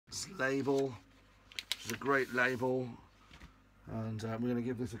label, which is a great label, and we're going to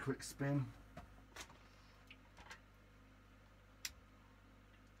give this a quick spin.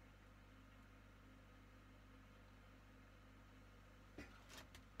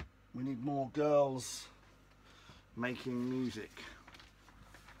 We need more girls making music.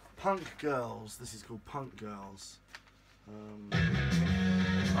 Punk girls. This is called Punk Girls.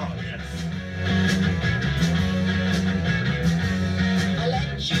 Oh yes. I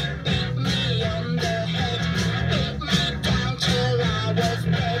let you beat me on the head, beat me down till I was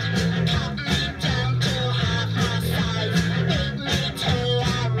dead, cut me down to half my size, beat me till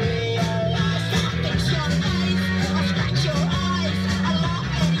I realised I fix your face, I scratch your eyes, I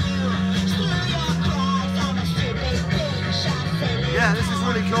laugh at you, steal your cries, I'm a stupid bitch, I'm silly. Yeah, this is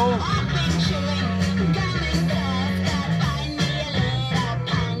really cool. I've been chilling, coming close, gotta find me a little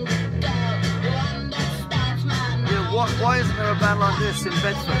punk girl who understands my mind. Yeah, why isn't there a band like this in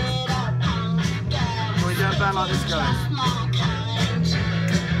Bedford? Can we get a band like this going?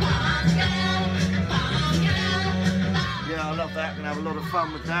 Yeah, I love that. Gonna have a lot of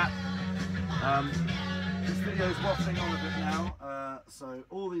fun with that. This video's waffling on a bit now, so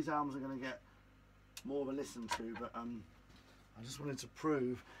all these albums are going to get more of a listen to, but I just wanted to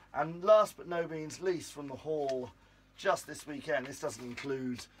prove. And last but no means least, from the hall just this weekend, this doesn't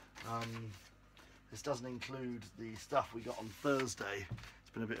include the stuff we got on Thursday. It's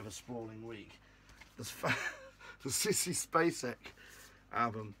been a bit of a sprawling week. The Sissy Spacek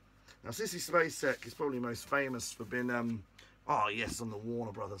album. Now Sissy Spacek is probably most famous for being oh yes, on the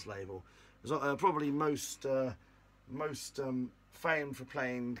Warner Brothers label. It was probably most famed for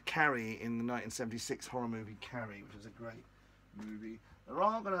playing Carrie in the 1976 horror movie Carrie, which is a great movie. They're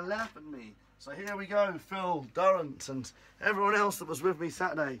all gonna laugh at me. So here we go, Phil Durrant and everyone else that was with me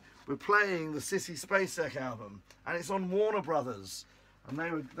Saturday. We're playing the Sissy Spacek album, and it's on Warner Brothers, and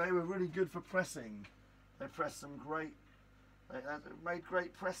they were really good for pressing. They pressed some great. They made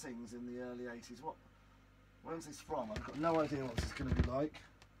great pressings in the early 80s. When's this from? I've got no idea what this is going to be like.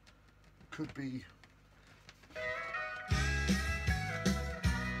 Could be.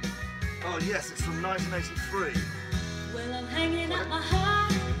 Oh yes, it's from 1983. Well, I'm hanging up my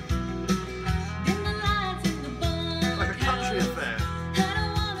heart in the lights in the bunkhouse. Like a country affair. I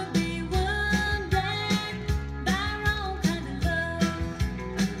don't wanna be wondered by wrong kind of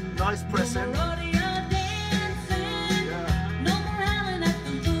love. Nice pressing. No more rodeo dancing. Yeah. No more howling at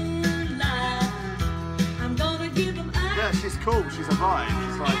the moonlight. I'm gonna give them up. Yeah, she's cool. She's a vibe.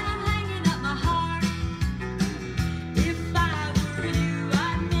 She's like. And I'm hanging up my heart. If I were you,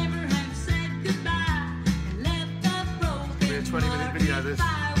 I'd never have said goodbye and left a broken Be a 20-minute video. This. If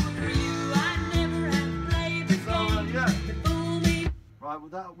I were you, I'd never have played the game yeah. to fool me. Right, well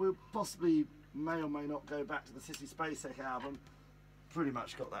that we'll possibly may or may not go back to the Sissy Spacek album. Pretty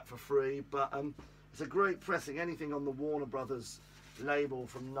much got that for free, but it's a great pressing. Anything on the Warner Brothers label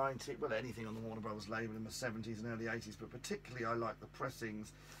from anything on the Warner Brothers label in the 70s and early 80s, but particularly I like the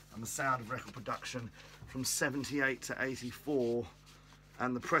pressings and the sound of record production from 78 to 84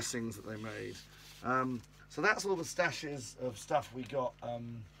 and the pressings that they made. So that's all the stashes of stuff we got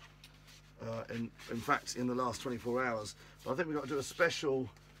in fact in the last 24 hours. But I think we've got to do a special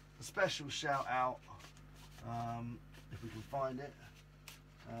shout out if we can find it.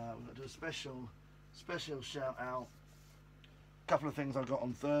 We've got to do a special shout out. A couple of things I got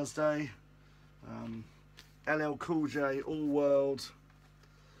on Thursday. LL Cool J, All World.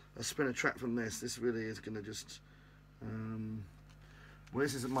 Let's spin a track from this. This really is going to just... well,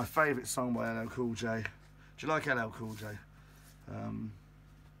 this is my favourite song by LL Cool J. Do you like LL Cool J?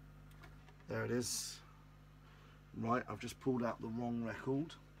 There it is. Right, I've just pulled out the wrong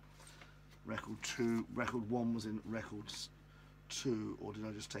record. Record 1 was in records 2, or did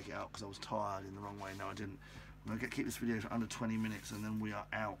I just take it out because I was tired in the wrong way? No, I didn't. I'm going to keep this video for under 20 minutes and then we are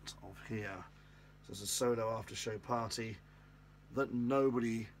out of here. So it's a solo after show party that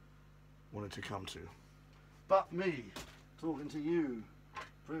nobody wanted to come to. But me, talking to you,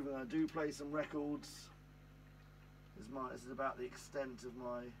 proving I do play some records. This is about the extent of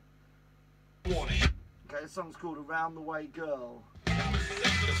my... Warning. Okay, this song's called Around the Way Girl.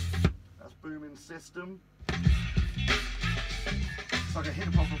 That's Booming System. It's like a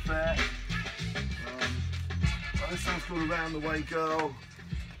hip-hop affair. This song's called Around the Way Girl.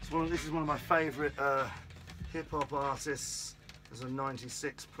 This is one of my favourite hip-hop artists. There's a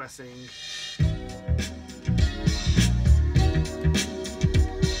 96 pressing.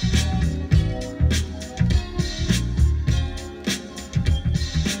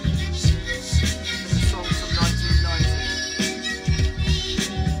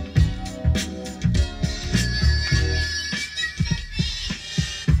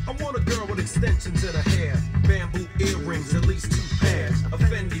 with extensions in her hair, bamboo earrings, at least 2 pairs, a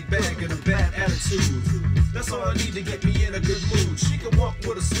Fendi bag and a bad attitude. That's all I need to get me in a good mood. She can walk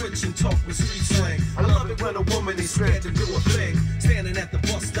with a switch and talk with street slang. I love it when a woman is scared to do a thing. Standing at the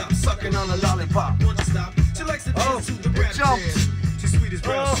bus stop, sucking on a lollipop. Once stop, she likes to dance to the rap jazz. She's sweet as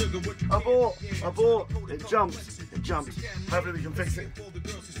brown sugar with I bought. It jumped. Hopefully we can fix it. all the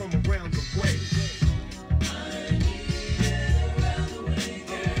girls who's from around the way.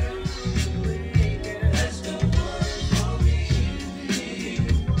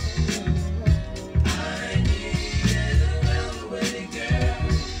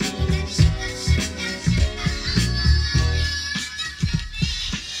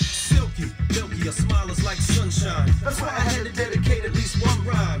 Your smile is like sunshine. That's why I had to dedicate at least one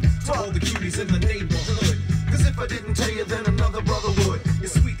rhyme to all the cuties in the neighborhood. Cause if I didn't tell you, then another brother would. You're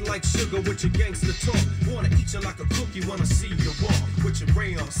sweet like sugar with your gangster talk. Wanna eat you like a cookie, wanna see you walk with your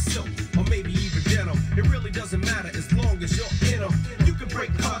rayon silk, or maybe even denim. It really doesn't matter as long as you're in them. You can break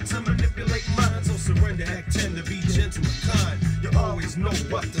hearts and manipulate minds, or surrender, act tender, be gentle and kind. You always know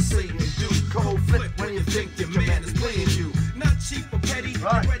what to say and do. Cold flip when you think your man is playing you. Not cheap or petty,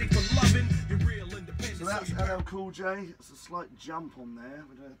 Right. you're ready for loving. You're real independent. So that's LL Cool J. It's a slight jump on there.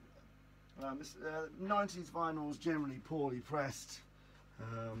 This 90s vinyl is generally poorly pressed.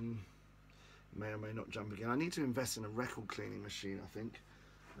 May or may not jump again. I need to invest in a record cleaning machine, I think,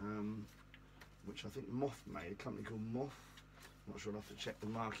 which I think Moth made, a company called Moth. I'm not sure, I'll have to check the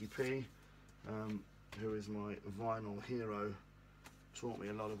Marky P, who is my vinyl hero. Taught me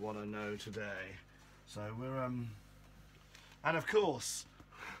a lot of what I know today. So we're and of course,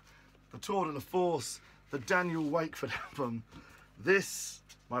 the tour de force, the Daniel Wakeford album. This,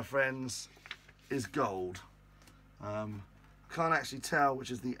 my friends, is gold. Can't actually tell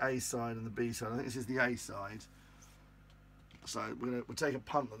which is the A side and the B side. I think this is the A side. So we'll take a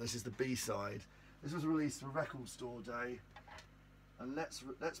punt that this is the B side. This was released for Record Store Day, and let's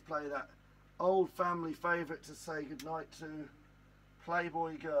play that old family favourite to say goodnight to,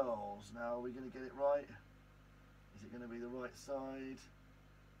 Playboy Girls. Now, are we going to get it right? Is it going to be the right side?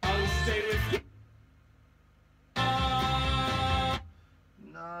 I'll stay with you.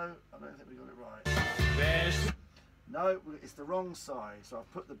 No, I don't think we got it right. There's No, it's the wrong side. So I've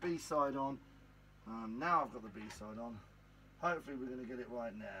put the B side on. Now I've got the B side on. Hopefully we're going to get it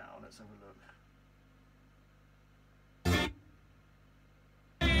right now. Let's have a look.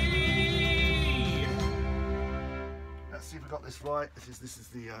 Let's see if we got this right. This is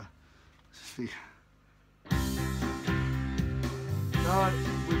the. No,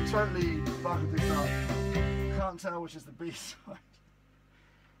 we've totally buggered this up. Can't tell which is the B side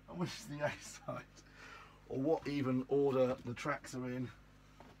and which is the A side, or what even order the tracks are in.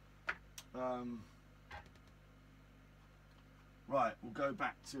 Right, we'll go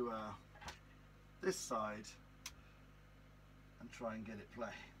back to this side and try and get it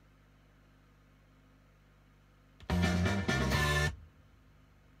play.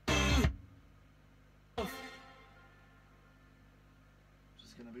 Is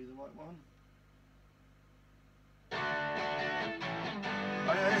this going to be the right one? Oh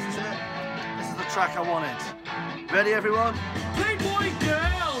yeah, this is it. This is the track I wanted. Ready, everyone? Playboy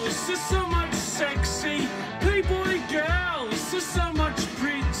girls, there's so much sexy. Playboy girls, there's so much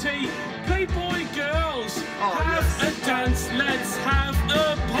pretty. Playboy girls, have a dance, let's have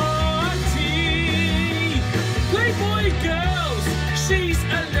a party. Playboy girls, she's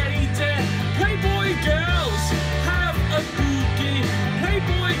a lady. Playboy girls, have a boogie.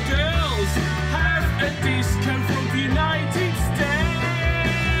 Playboy girls, have a disco from the United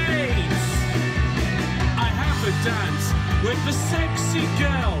States. I have a dance with a sexy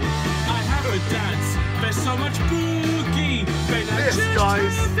girl. I have a dance, there's so much boogie. This,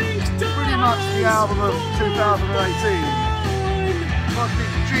 guys, pretty much the album of 2018.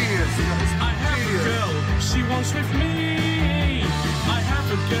 Fucking genius. I have a girl, she wants with me. I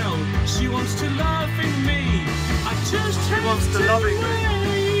have a girl, she wants to love in me. I just have wants to love in me.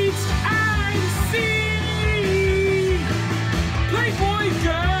 wait and see. Playboy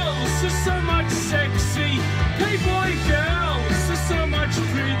girls are so much sexy. Playboy